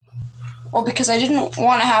Well, because I didn't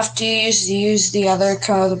want to have to use the other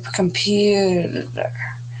computer.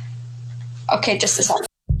 Okay, just a second.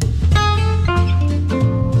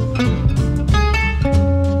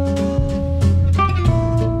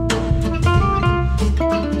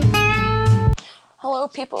 Hello,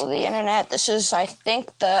 people of the internet. This is, I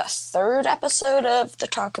think, the third episode of the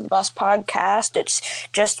Talk of the Bus podcast. It's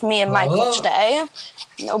just me and Michael today.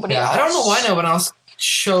 Nobody else. I don't know why no one else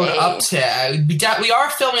showed up today. We are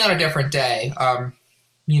filming on a different day.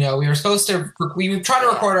 We were supposed to. We tried to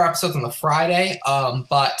record our episodes on the Friday,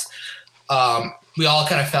 but we all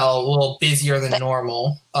kind of felt a little busier than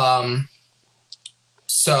normal.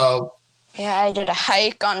 So. Yeah, I did a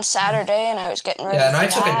hike on Saturday, and I was getting ready. Yeah, and I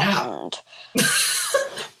took a nap.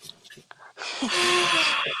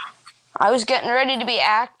 I was getting ready to be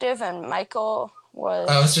active, and Michael was.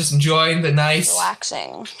 I was just enjoying the nice,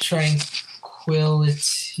 relaxing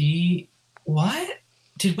tranquility. What?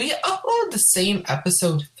 Did we upload the same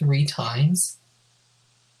episode 3 times?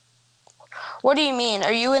 What do you mean?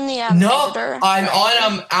 Are you in the No, editor? I'm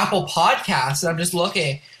on Apple Podcasts, and I'm just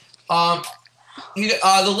looking.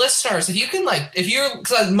 The listeners, if you can,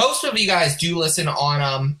 because most of you guys do listen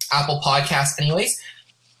on Apple Podcasts, anyways.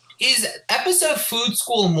 Is episode Food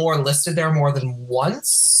School more listed there more than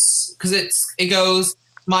once? Because it says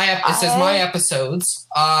my episodes.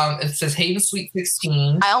 It says Haven Sweet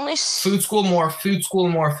 16. Food School more, Food School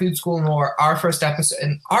more, Food School more. Our first episode,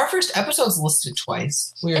 and our first episode's listed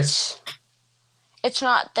twice. Weird. It's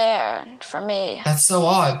not there for me. That's so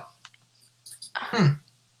odd.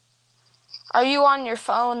 Are you on your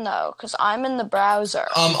phone though? Because I'm in the browser.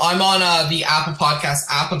 I'm on the Apple Podcast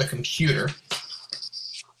app on the computer.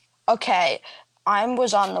 Okay, I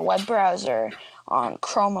was on the web browser on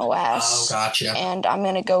Chrome OS. Oh, gotcha. And I'm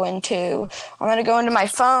gonna go into my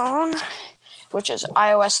phone, which is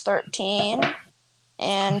iOS 13,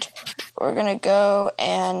 and we're gonna go,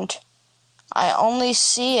 and I only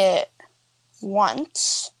see it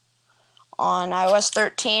once on iOS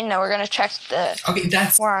 13. Now we're gonna check where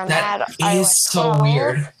I'm at. That is so 12.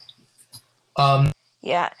 weird.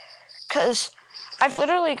 Yeah, because I've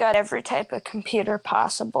literally got every type of computer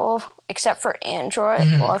possible except for Android.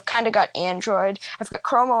 Mm-hmm. Well, I've kind of got Android. I've got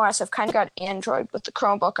Chrome OS. I've kind of got Android with the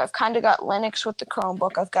Chromebook. I've kind of got Linux with the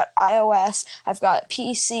Chromebook. I've got iOS. I've got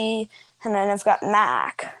PC, and then I've got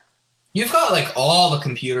Mac. You've got all the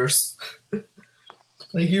computers.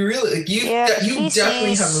 You really you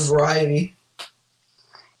definitely have a variety.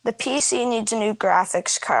 The PC needs a new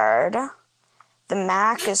graphics card. The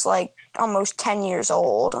Mac is almost 10 years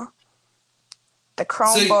old. The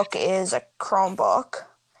Chromebook is a Chromebook.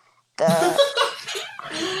 The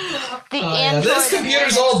Android. This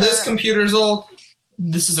computer's old. This computer's old.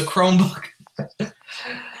 This is a Chromebook.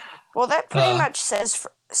 Well, that pretty much says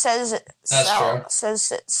it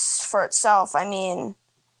for itself. I mean,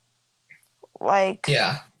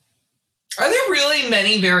 yeah. Are there really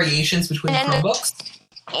many variations between Chromebooks?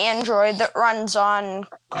 Android that runs on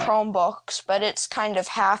Chromebooks, but it's kind of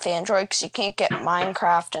half Android because you can't get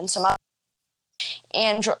Minecraft and some other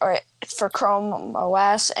Android for Chrome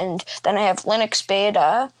OS. And then I have Linux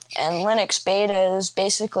Beta, and Linux Beta is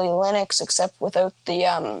basically Linux except without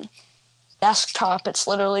the desktop. It's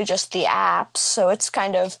literally just the apps, so it's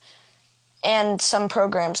kind of, and some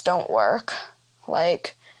programs don't work. I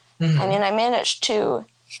mean, I managed to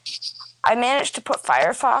put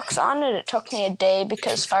Firefox on it. It took me a day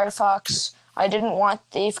because Firefox,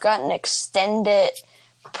 they've got an extended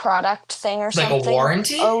product thing or something. Like a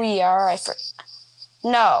warranty? OER,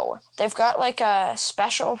 no, they've got a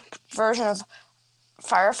special version of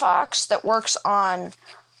Firefox that works on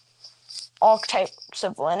all types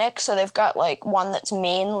of Linux. So they've got one that's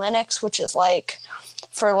main Linux, which is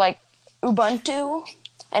for Ubuntu.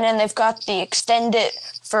 And then they've got the extended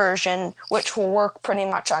version, which will work pretty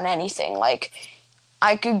much on anything.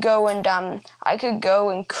 I could go and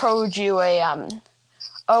code you a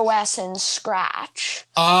OS in Scratch.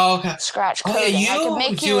 Oh, okay. Scratch coding. Okay, you've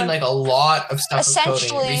been doing a lot of stuff with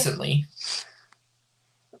coding recently.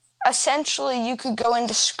 Essentially, you could go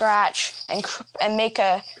into Scratch and make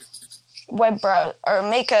a web browser or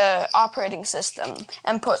make a operating system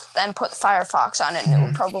and put Firefox on it, and it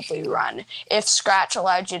would probably run if Scratch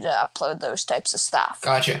allowed you to upload those types of stuff.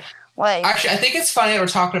 Gotcha. Actually, I think it's funny that we're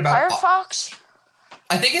talking about Firefox.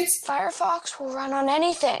 Firefox will run on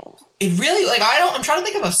anything. It really I'm trying to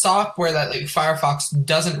think of a software that Firefox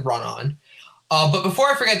doesn't run on. But before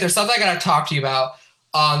I forget, there's something I gotta talk to you about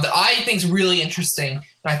that I think is really interesting,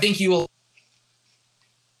 and I think you will.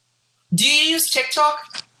 Do you use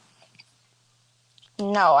TikTok?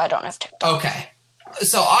 No, I don't have TikTok. Okay.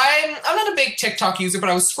 So I'm not a big TikTok user, but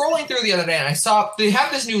I was scrolling through the other day and I saw they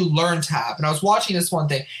have this new Learn tab, and I was watching this one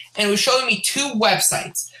thing, and it was showing me two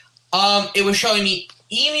websites. It was showing me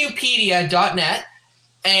emupedia.net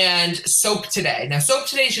and Soap Today. Now, Soap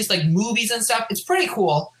Today is just like movies and stuff. It's pretty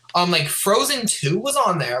cool. Like Frozen 2 was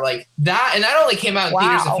on there, like that, and that only came out in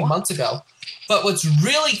theaters a few months ago. But what's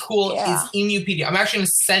really cool is Emupedia. I'm actually going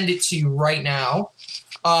to send it to you right now.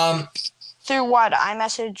 Through what?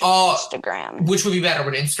 iMessage or Instagram? Which would be better?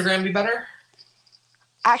 Would Instagram be better?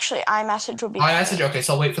 Actually, iMessage would be iMessage? better. Okay,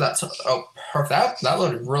 so I'll wait for that. Perfect. That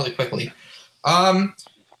loaded really quickly.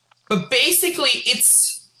 But basically,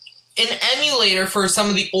 it's an emulator for some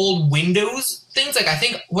of the old Windows things. Like, I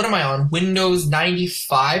think, what am I on? Windows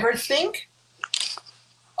 95, I think?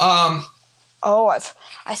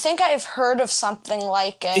 I think I've heard of something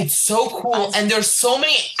like it. It's so cool, and there's so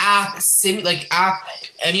many app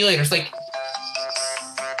emulators. Like,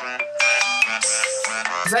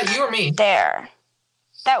 is that you or me? There,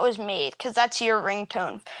 that was me, because that's your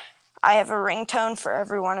ringtone. I have a ringtone for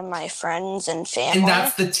every one of my friends and family. And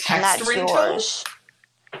that's the text ringtone? Yours.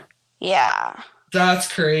 Yeah.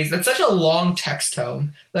 That's crazy. That's such a long text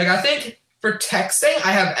tone. Like, I think for texting,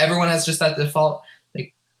 everyone has just that default,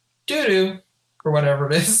 like, doo-doo, or whatever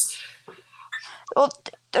it is. Well,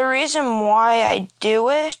 the reason why I do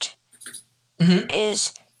it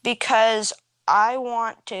is because I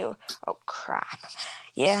want to... Oh, crap.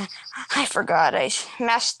 Yeah, I forgot. I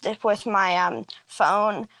messed it with my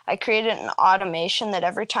phone. I created an automation that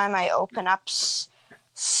every time I open up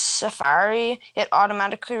Safari, it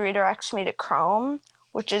automatically redirects me to Chrome,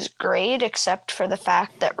 which is great, except for the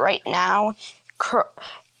fact that right now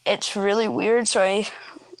it's really weird. So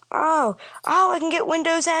I can get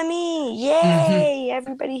Windows ME. Yay!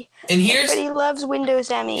 Everybody loves Windows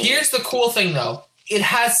ME. Here's the cool thing, though. It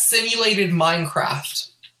has simulated Minecraft.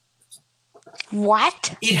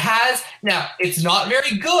 What? It has. Now, it's not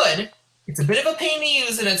very good. It's a bit of a pain to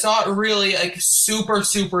use, and it's not really like super,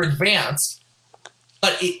 super advanced.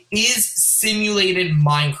 But it is simulated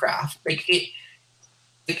Minecraft.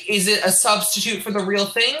 Is it a substitute for the real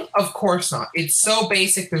thing? Of course not. It's so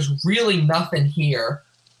basic. There's really nothing here.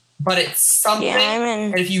 But it's something.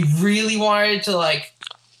 And if you really wanted to, like,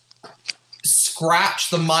 scratch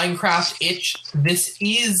the Minecraft itch, this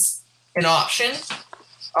is an option.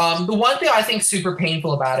 The one thing I think super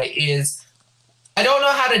painful about it is I don't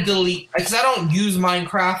know how to delete, because I don't use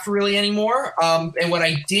Minecraft really anymore. And when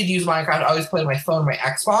I did use Minecraft, I always played on my phone and my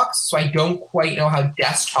Xbox, so I don't quite know how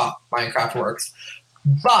desktop Minecraft works.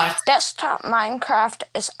 But desktop Minecraft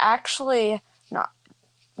is actually not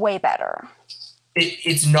way better.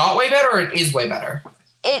 It's not way better, or it is way better?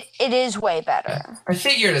 It is way better. I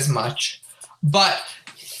figured as much. But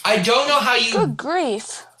I don't know how you... Good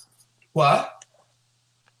grief. What?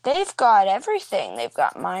 They've got everything. They've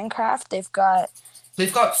got Minecraft. They've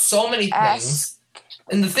got so many things.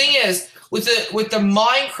 And the thing is, with the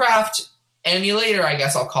Minecraft emulator, I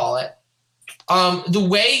guess I'll call it, the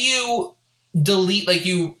way you delete,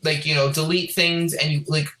 delete things and you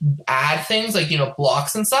like add things, like,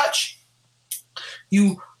 blocks and such,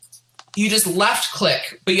 you just left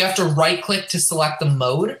click, but you have to right click to select the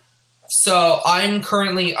mode. So I'm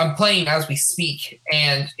playing as we speak,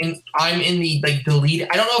 and I'm in the delete.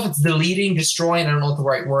 I don't know if it's deleting, destroying. I don't know what the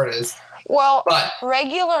right word is. Well,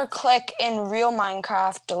 regular click in real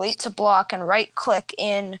Minecraft deletes a block, and right click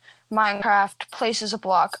in Minecraft places a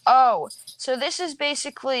block. Oh, so this is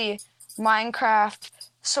basically Minecraft.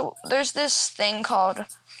 So there's this thing called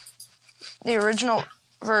the original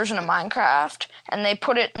version of Minecraft, and they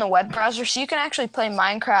put it in the web browser, so you can actually play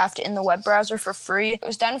Minecraft in the web browser for free. It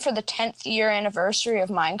was done for the 10th year anniversary of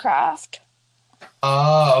Minecraft.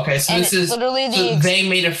 Oh, okay. So and this is literally they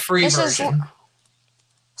made a free version.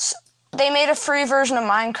 They made a free version of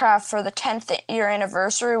Minecraft for the 10th year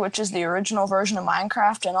anniversary, which is the original version of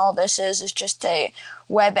Minecraft, and all this is just a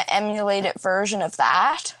web emulated version of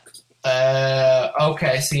that.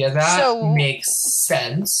 Okay. So yeah, that makes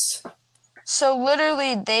sense. So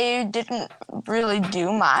literally, they didn't really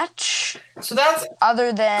do much. So that's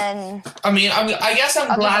other than. I guess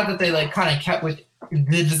I'm glad that they kind of kept with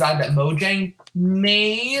the design that Mojang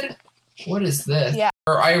made. What is this? Yeah.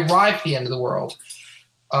 Or I arrived at the end of the world.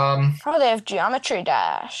 They have Geometry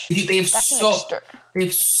Dash. They have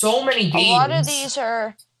so many games. A lot of these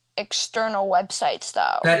are external websites,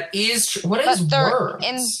 though. That is what is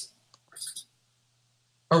Worms?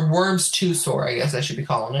 Or Worms 2 Store, I guess I should be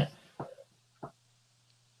calling it.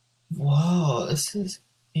 Whoa, this is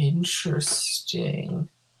interesting.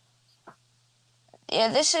 Yeah,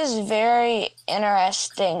 this is very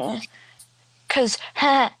interesting. Because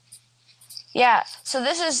Yeah. So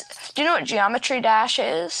this is. Do you know what Geometry Dash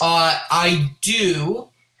is? I do.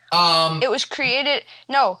 It was created.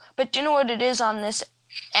 No, but do you know what it is on this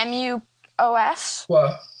MUOS?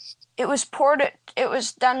 Well, It was ported. It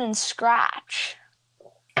was done in Scratch.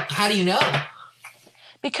 how do you know?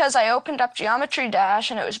 Because I opened up Geometry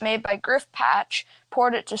Dash and it was made by Griffpatch,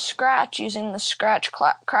 poured it to Scratch using the Scratch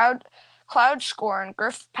Cloud Score, and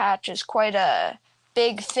Griffpatch is quite a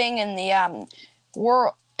big thing in the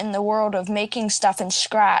world of making stuff in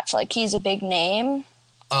Scratch. Like, he's a big name.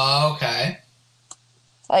 Oh, okay.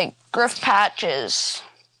 Like, Griffpatch is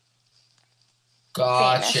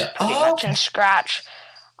famous Gotcha. pretty much in Scratch.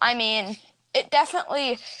 I mean, it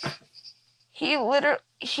definitely.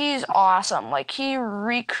 He's awesome. Like, he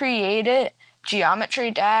recreated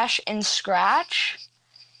Geometry Dash in Scratch,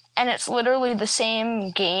 and it's literally the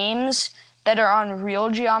same games that are on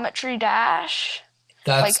real Geometry Dash.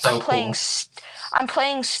 That's Like, so cool. I'm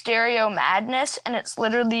playing Stereo Madness, and it's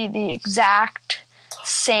literally the exact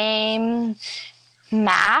same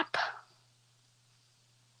map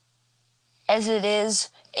as it is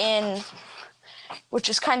in, which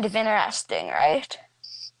is kind of interesting, right?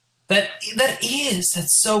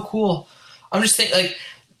 That's so cool. I'm just thinking, like,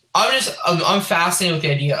 I'm fascinated with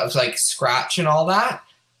the idea of like Scratch and all that.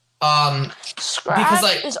 Scratch because,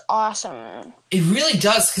 like, is awesome. It really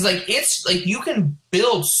does, because like it's like you can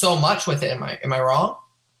build so much with it. Am I wrong?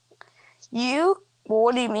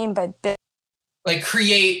 What do you mean by build? Like,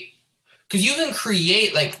 create, because you can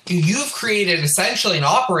create, like, you've created essentially an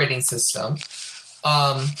operating system.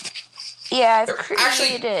 Yeah, I've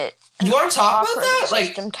Actually, created do you want to talk about operating that? Like,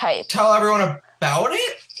 system type. tell everyone about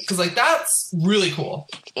it, because like that's really cool.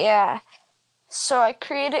 Yeah. So I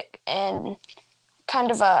created in kind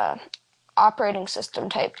of a operating system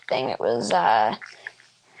type thing. It was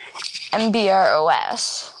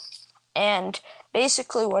MBROS, and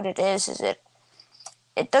basically what it is it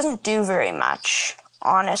doesn't do very much,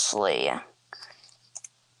 honestly.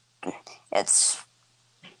 It's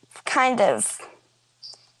kind of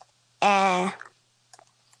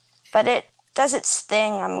but it does its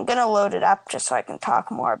thing. I'm gonna load it up just so I can talk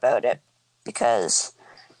more about it, because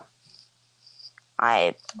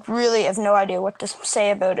I really have no idea what to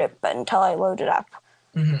say about it, but until I load it up,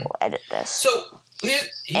 we'll edit this. So here's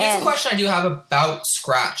a question I do have about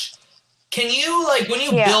Scratch. Can you, like, when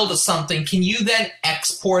you build something, can you then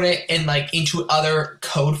export it in, like, into other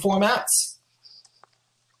code formats?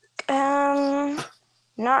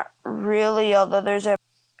 Not really, although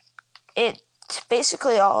it's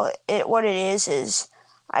basically what it is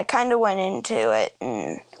I kind of went into it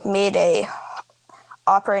and made a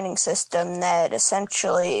operating system that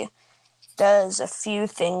essentially does a few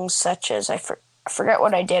things, such as I forget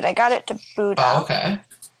what I did. I got it to boot up. Okay.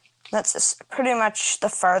 That's pretty much the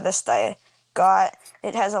farthest I got.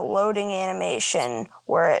 It has a loading animation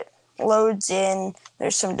where it loads in,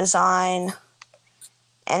 there's some design,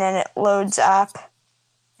 and then it loads up,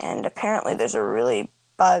 and apparently there's a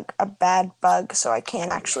bad bug, so I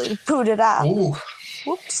can't actually boot it up. Ooh.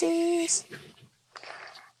 Whoopsies.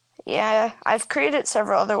 Yeah, I've created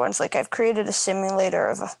several other ones. Like, I've created a simulator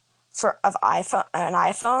of an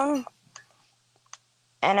iPhone,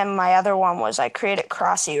 and then my other one was I created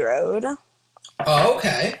Crossy Road. Oh,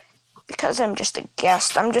 okay. Because I'm just a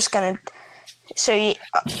guest, I'm just gonna.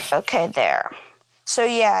 Okay, there. So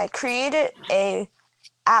yeah, I created a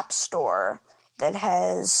app store that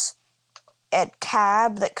has a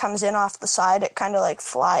tab that comes in off the side. It kind of like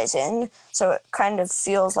flies in, so it kind of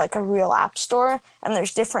feels like a real app store. And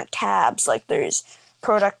there's different tabs, like there's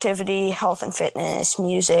productivity, health and fitness,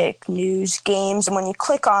 music, news, games. And when you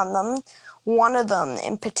click on them, one of them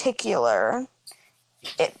in particular,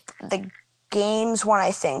 the games one,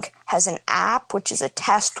 I think, has an app, which is a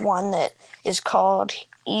test one that is called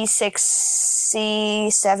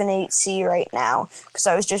E6C78C right now, because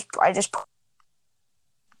I just put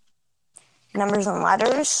numbers and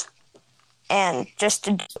letters, and just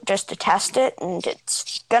to test it, and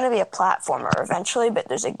it's gonna be a platformer eventually. But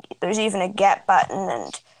there's even a get button,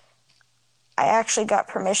 and I actually got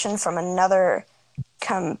permission from another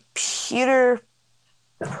computer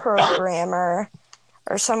programmer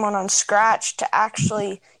or someone on Scratch to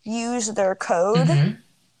actually use their code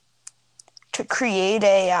to create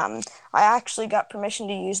I actually got permission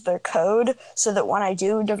to use their code so that when I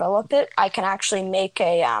do develop it, I can actually make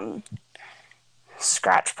a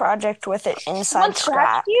Scratch project with it inside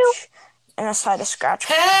Scratch. Inside a Scratch.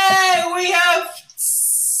 Hey, we have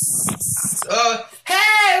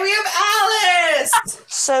Alice!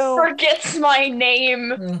 So forgets my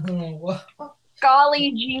name.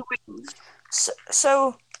 Golly gee whiz.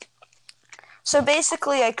 So So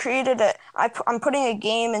basically, I created I'm putting a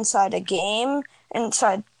game inside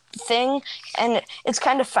thing, and it's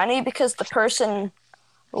kind of funny because the person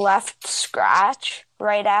left Scratch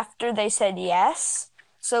right after they said yes.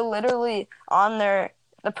 So literally the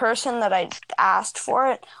person that I asked for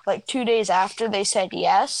it, like 2 days after they said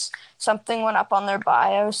yes, something went up on their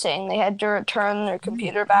bio saying they had to return their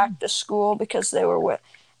computer back to school because they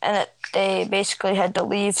basically had to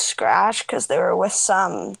leave Scratch because they were with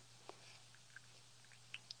some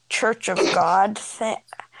Church of God thing.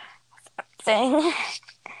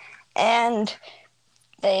 And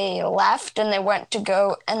they left and they went to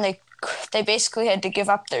go and they basically had to give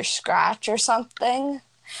up their Scratch or something,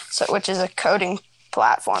 which is a coding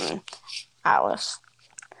platform, Alice.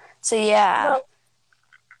 So yeah.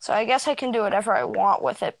 So I guess I can do whatever I want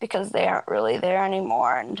with it because they aren't really there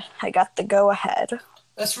anymore and I got the go ahead.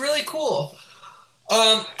 That's really cool.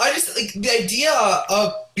 I just like the idea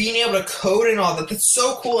of being able to code and all that. That's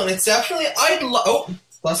so cool, and it's definitely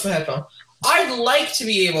lost my headphone. I'd like to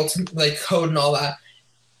be able to like code and all that.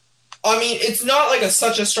 I mean, it's not like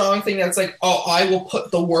such a strong thing that's like, oh, I will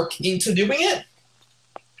put the work into doing it.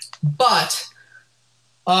 But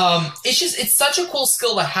it's such a cool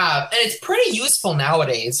skill to have, and it's pretty useful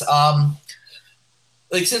nowadays.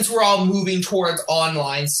 Like since we're all moving towards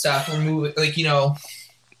online stuff, we're moving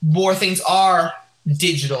more things are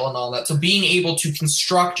digital and all that. So being able to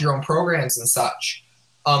construct your own programs and such,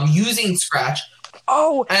 using Scratch.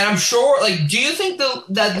 Oh, and I'm sure, do you think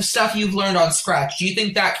that the stuff you've learned on Scratch, do you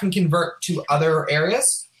think that can convert to other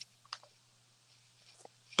areas?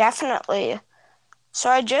 Definitely.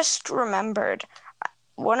 So I just remembered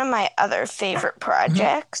one of my other favorite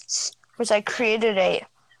projects was I created a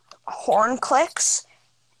horn clicks,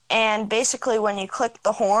 and basically when you click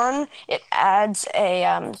the horn, it adds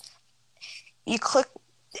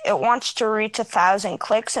it wants to reach 1,000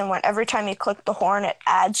 clicks, and every time you click the horn, it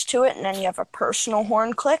adds to it, and then you have a personal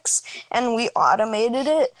horn clicks, and we automated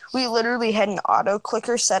it. We literally had an auto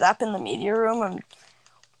clicker set up in the media room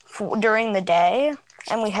during the day,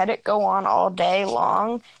 and we had it go on all day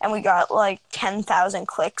long, and we got 10,000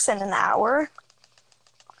 clicks in an hour.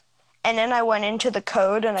 And then I went into the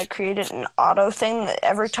code and I created an auto thing that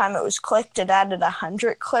every time it was clicked, it added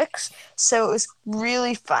 100 clicks. So it was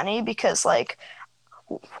really funny because I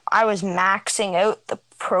was maxing out the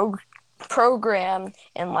program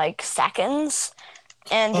in seconds,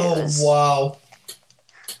 and wow.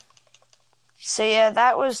 So yeah,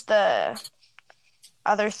 that was the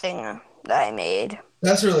other thing that I made.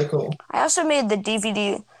 That's really cool. I also made the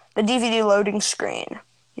DVD loading screen.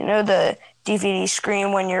 You know, the DVD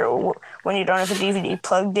screen when you don't have a DVD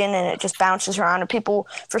plugged in and it just bounces around and people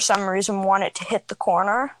for some reason want it to hit the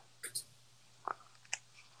corner.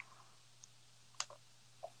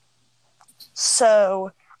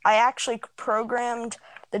 So I actually programmed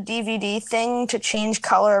the DVD thing to change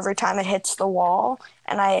color every time it hits the wall,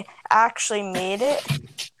 and I actually made it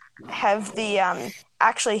have the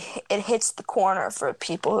it hits the corner for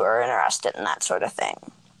people who are interested in that sort of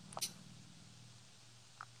thing.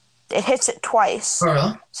 It hits it twice. Oh,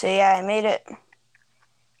 really? So yeah, I made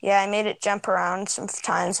it jump around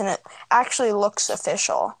sometimes, and it actually looks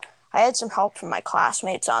official. I had some help from my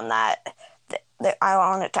classmates on that. I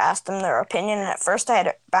wanted to ask them their opinion, and at first I had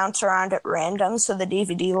it bounce around at random, so the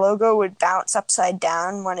DVD logo would bounce upside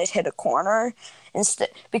down when it hit a corner.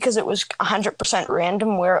 Because it was 100%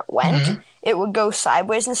 random where it went, it would go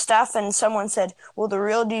sideways and stuff, and someone said, well, the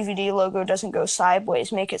real DVD logo doesn't go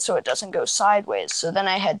sideways, make it so it doesn't go sideways. So then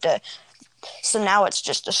so now it's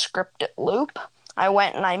just a scripted loop. I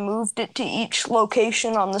went and I moved it to each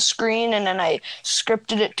location on the screen, and then I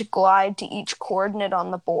scripted it to glide to each coordinate on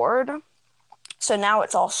the board. So now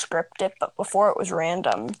it's all scripted, but before it was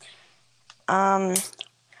random. The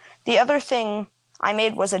other thing I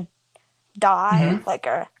made was a die, like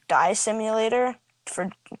a die simulator for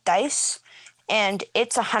dice, and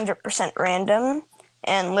it's 100% random,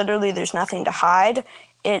 and literally there's nothing to hide.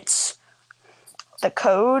 It's the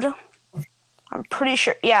code. I'm pretty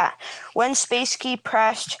sure, yeah. When space key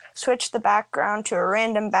pressed, switch the background to a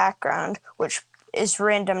random background, which is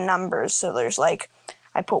random numbers. So there's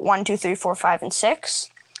I put 1, 2, 3, 4, 5, and 6.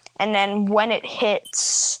 And then when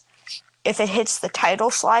if it hits the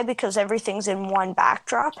title slide, because everything's in one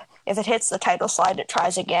backdrop, if it hits the title slide, it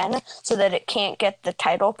tries again so that it can't get the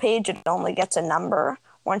title page. It only gets a number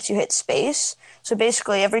once you hit space. So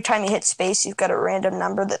basically, every time you hit space, you've got a random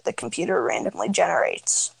number that the computer randomly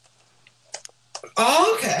generates.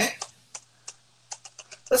 Oh, okay.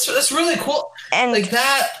 That's really cool. And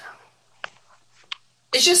that...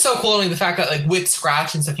 It's just so cool, the fact that, with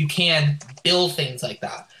Scratch and stuff, you can build things like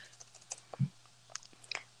that.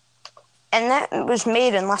 And that was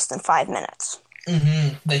made in less than 5 minutes.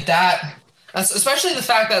 Mm-hmm. Like that, especially the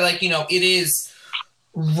fact that, like, you know, it is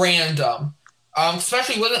random.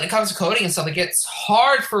 Especially when it comes to coding and stuff, like, it's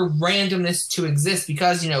hard for randomness to exist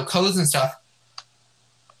because, you know, codes and stuff.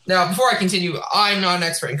 Now, before I continue, I'm not an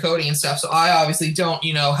expert in coding and stuff, so I obviously don't,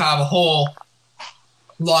 you know, have a whole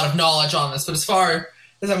lot of knowledge on this. But as far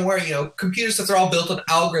as I'm aware, you know, computer stuff, they're all built on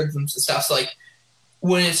algorithms and stuff. So, like,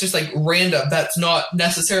 when it's just, like, random, that's not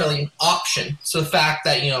necessarily an option. So the fact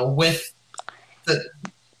that, you know, with the...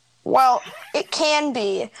 Well, it can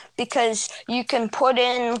be, because you can put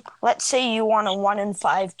in, let's say you want a 1 in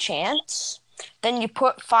 5 chance, then you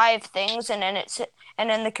put 5 things, and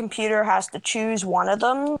then the computer has to choose one of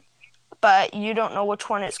them, but you don't know which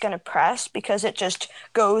one it's going to press because it just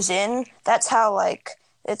goes in. That's how, like,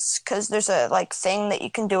 it's because there's a, like, thing that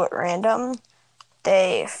you can do at random.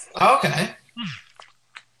 Okay.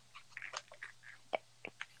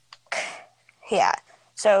 Yeah.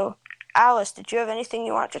 So, Alice, did you have anything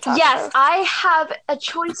you want to talk about? Yes, I have a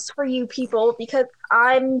choice for you people because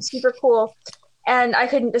I'm super cool and I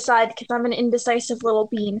couldn't decide because I'm an indecisive little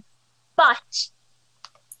bean. But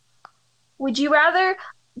would you rather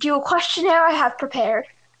do a questionnaire I have prepared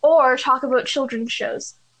or talk about children's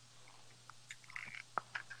shows?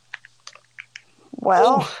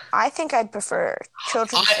 Well, Ooh. I think I'd prefer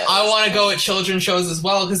children's shows. I want to go with children's shows as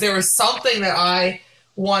well because there was something that I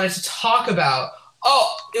wanted to talk about.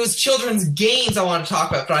 Oh, it was children's games I wanted to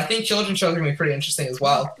talk about, but I think children's shows are going to be pretty interesting as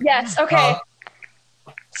well. Yes, okay.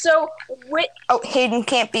 So, Hayden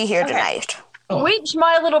can't be here tonight. Oh. Which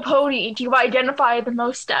My Little Pony do you identify the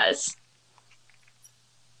most as?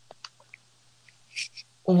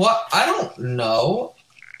 What? I don't know.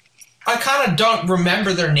 I kind of don't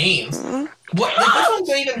remember their names. Mm-hmm. What? Like, which ones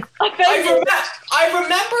don't even... I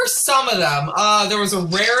remember some of them. There was a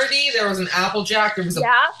Rarity, there was an Applejack, there was a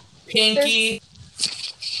Pinky...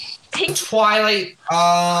 Twilight.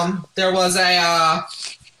 There was a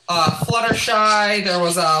Fluttershy. There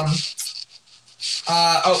was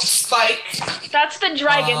Spike. That's the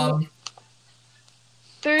dragon.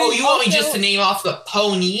 You want me just to name off the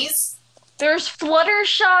ponies? There's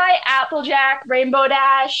Fluttershy, Applejack, Rainbow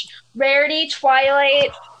Dash, Rarity,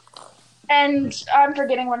 Twilight, and I'm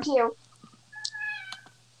forgetting one too.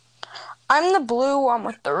 I'm the blue one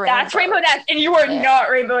with the rainbow. That's Rainbow Dash, and you are not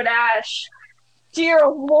Rainbow Dash. Dear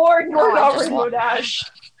Lord, you are not Rainbow Dash.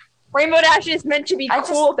 Rainbow Dash is meant to be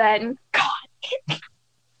cool, Ben. God.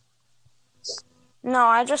 No,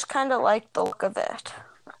 I just kind of like the look of it.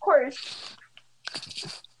 Of course.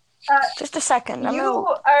 Just a second.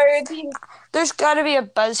 There's got to be a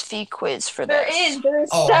BuzzFeed quiz for this.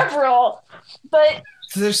 There's several. But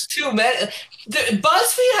there's too many.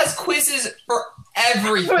 BuzzFeed has quizzes for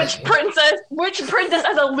everything. Which princess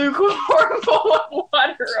has a lukewarm bowl of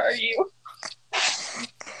water are you?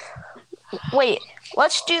 Wait,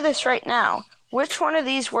 let's do this right now. Which one of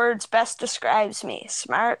these words best describes me?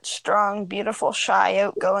 Smart, strong, beautiful, shy,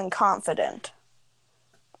 outgoing, confident.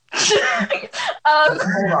 Hold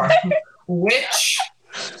on. Which?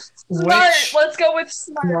 Smart. Let's go with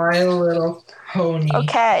smart. My Little Pony.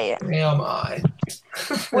 Okay. Am I?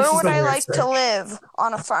 Where would I like to live?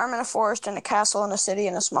 On a farm, in a forest, in a castle, in a city,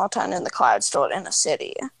 in a small town, in the clouds, still in a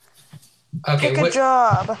city. Okay. Pick a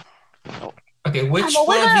job. Okay, which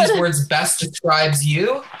one of these words best describes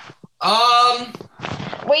you?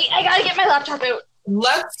 Wait, I gotta get my laptop out.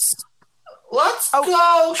 Let's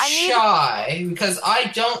go shy because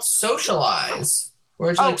I don't socialize.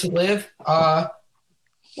 Where'd you like to live?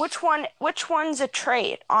 Which one's a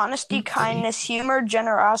trait? Honesty, kindness, humor,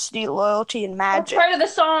 generosity, loyalty, and magic. That's part of the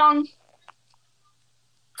song.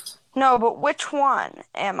 No, but which one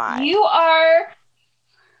am I? You are...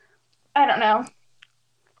 I don't know.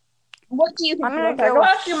 What do you think? I'm gonna go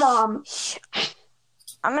ask your mom.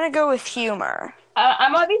 I'm gonna go with humor.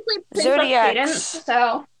 I'm obviously Zodiac. Cadence,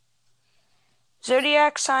 so...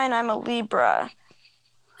 Zodiac sign, I'm a Libra.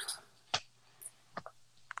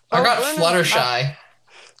 I got Fluttershy.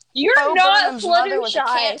 You're not Fluttershy.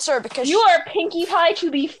 Cancer because you are Pinkie Pie to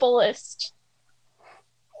the fullest.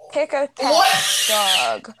 Pick a pet,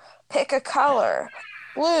 dog. Pick a color.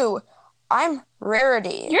 Blue. I'm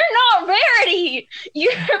Rarity. You're not Rarity.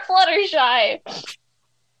 You're Fluttershy.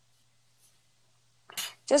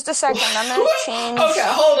 Just a second. I'm gonna change. Okay,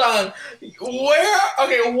 hold on.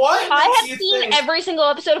 What? I have seen every single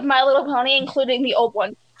episode of My Little Pony, including the old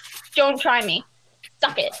one. Don't try me.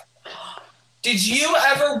 Suck it. Did you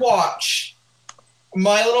ever watch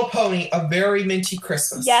My Little Pony: A Very Minty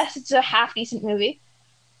Christmas? Yes, it's a half-decent movie.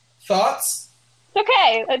 Thoughts? It's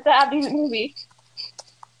okay. It's a half-decent movie.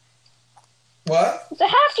 What? It's a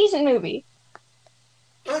half-decent movie.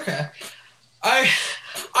 Okay.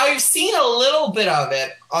 I've seen a little bit of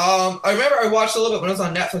it. I remember I watched a little bit when it was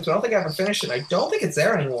on Netflix, but I don't think I ever finished it. I don't think it's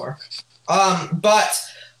there anymore. But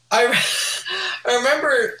I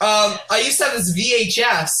remember I used to have this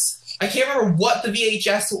VHS. I can't remember what the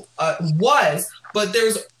VHS was, but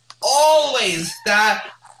there's always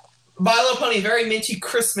that My Little Pony Very Minty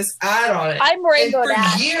Christmas ad on it. I'm Rainbow and for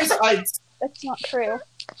Dash. years, That's not true.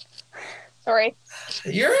 Sorry.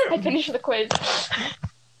 I finished the quiz.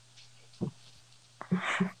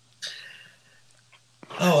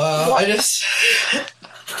 I just...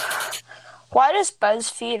 Why does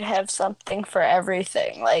BuzzFeed have something for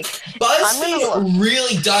everything? Like, BuzzFeed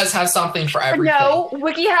really does have something for everything. No,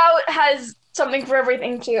 WikiHow has something for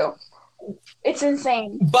everything too. It's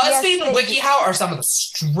insane. BuzzFeed and WikiHow are some of the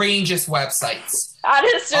strangest websites. Add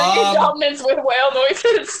a Syrian dominance with whale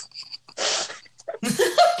noises.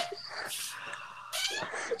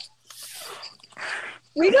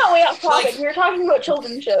 We got way off topic. We were talking about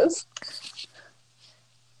children's shows.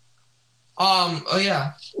 Oh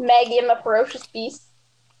yeah. Maggie and the Ferocious Beast.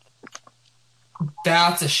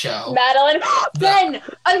 That's a show. Madeline. Ben!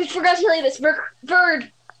 I forgot to tell you this.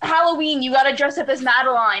 Bird, Halloween, you gotta dress up as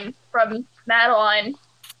Madeline from Madeline.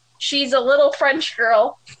 She's a little French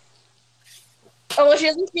girl. Oh, well, she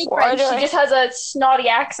doesn't speak French. She just has a snotty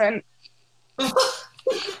accent.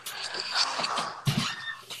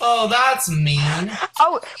 Oh, that's mean.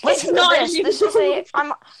 Oh, listen not to this. This is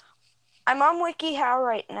I'm on WikiHow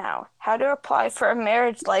right now. How to apply for a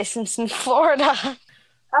marriage license in Florida.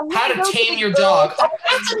 How to tame your dog. Oh,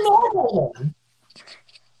 that's a normal one.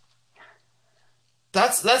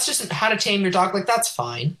 That's just how to tame your dog. Like, that's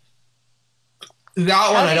fine.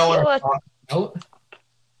 That one I don't want to talk about.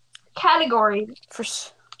 Category.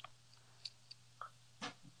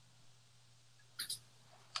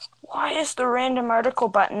 Why is the random article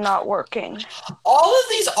button not working? All of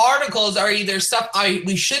these articles are either stuff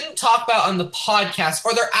we shouldn't talk about on the podcast,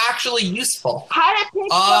 or they're actually useful. How to pick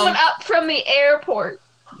someone up from the airport.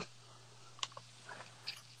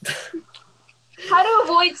 How to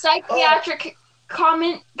avoid psychiatric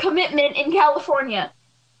commitment in California.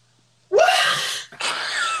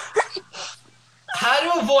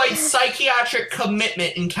 How to avoid psychiatric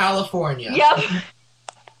commitment in California. Yep.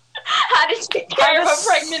 How to take care of a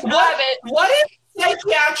pregnant rabbit. What is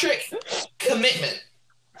psychiatric commitment?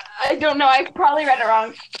 I don't know. I probably read it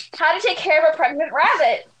wrong. How to take care of a pregnant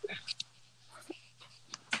rabbit.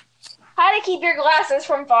 How to keep your glasses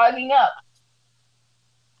from fogging up.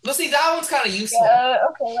 Well, see, that one's kind of useful.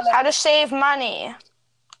 Okay, whatever. How to save money.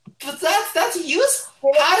 But that's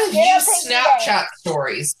useful. How to use Snapchat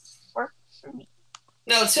stories.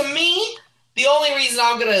 No, to me, the only reason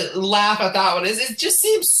I'm gonna laugh at that one is it just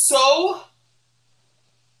seems so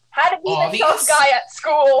How to be obvious. the tough guy at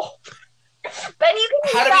school. Then you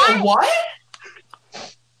can How to be a what?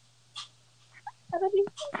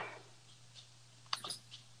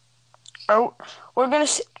 Oh, we're gonna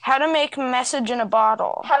see how to make a message in a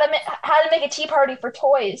bottle. How to make a tea party for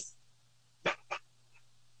toys.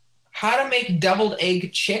 How to make deviled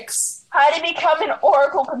egg chicks. How to become an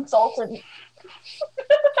Oracle consultant.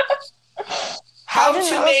 How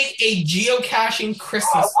to make a geocaching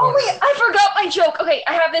Christmas Oh order. wait, I forgot my joke. Okay,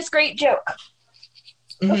 I have this great joke.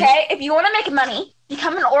 Mm-hmm. Okay, if you want to make money,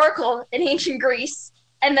 become an oracle in ancient Greece,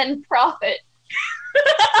 and then profit.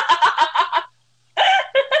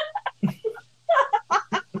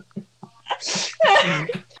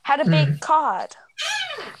 How to bake cod.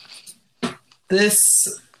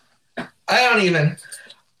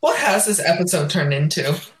 What has this episode turned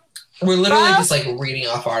into? We're literally just like reading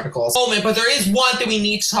off articles. But there is one thing we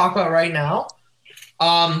need to talk about right now.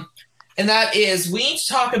 And that is we need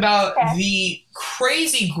to talk about the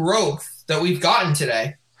crazy growth that we've gotten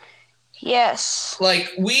today. Yes.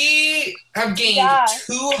 Like, we have gained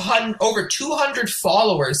over 200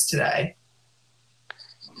 followers today.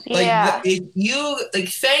 Like,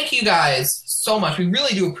 thank you guys so much. We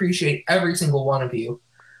really do appreciate every single one of you.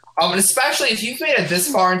 And especially if you've made it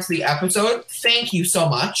this far into the episode, thank you so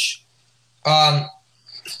much. I'm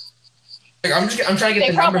trying to get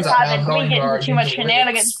the numbers up now. I'm going to our too much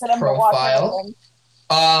shenanigans for them profile.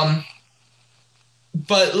 But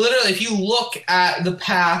literally, if you look at the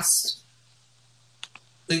past,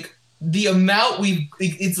 like, the amount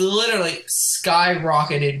it's literally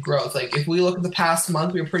skyrocketed growth. Like, if we look at the past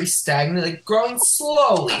month, we were pretty stagnant, like, growing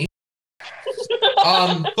slowly.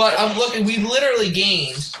 But I'm looking, we've literally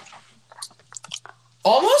gained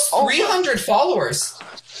almost 300 followers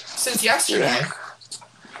since yesterday.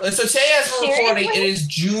 So today, as we're recording, it is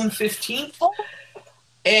June 15th.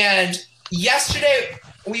 And yesterday,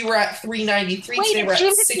 we were at 393. Today, we're at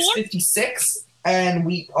 656. and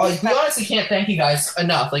we honestly can't thank you guys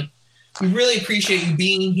enough. Like, we really appreciate you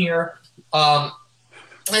being here, and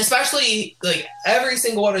especially like every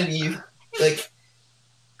single one of you. Like,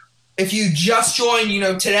 if you just joined,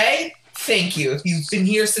 today, thank you. If you've been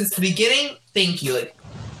here since the beginning, thank you. Like,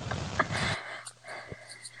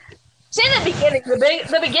 say the beginning.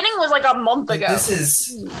 The beginning was like a month ago. This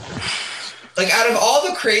is like, out of all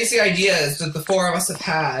the crazy ideas that the four of us have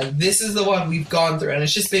had, this is the one we've gone through, and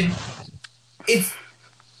it's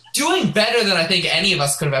doing better than I think any of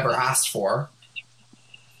us could have ever asked for.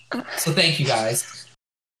 So thank you guys.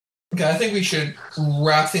 Okay, I think we should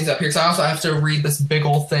wrap things up here, because I also have to read this big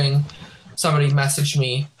old thing somebody messaged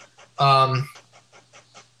me.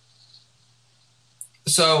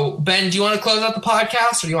 So, Ben, do you want to close out the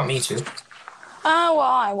podcast, or do you want me to? Well,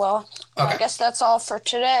 I will. Okay. I guess that's all for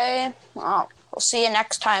today. We'll see you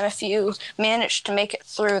next time if you manage to make it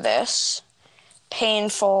through this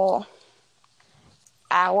painful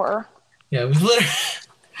hour. Yeah, we literally...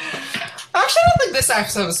 Actually, I don't think this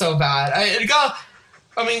episode was so bad.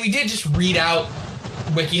 We did just read out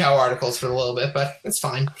WikiHow articles for a little bit, but it's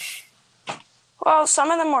fine. Well,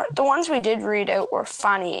 some of them the ones we did read out were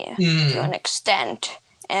funny to an extent.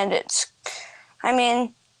 And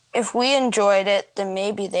if we enjoyed it, then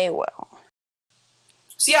maybe they will.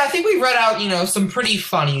 So yeah, I think we read out, some pretty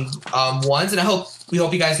funny ones, and we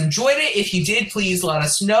hope you guys enjoyed it. If you did, please let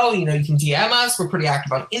us know. You can DM us. We're pretty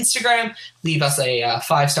active on Instagram. Leave us a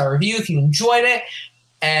 5-star review if you enjoyed it.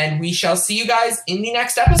 And we shall see you guys in the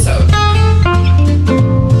next episode.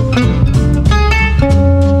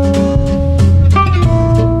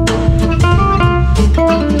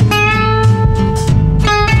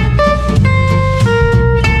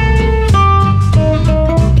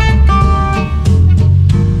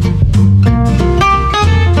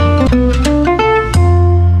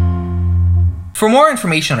 For more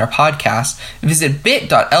information on our podcast, visit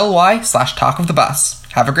bit.ly/talkofthebus.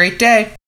 Have a great day.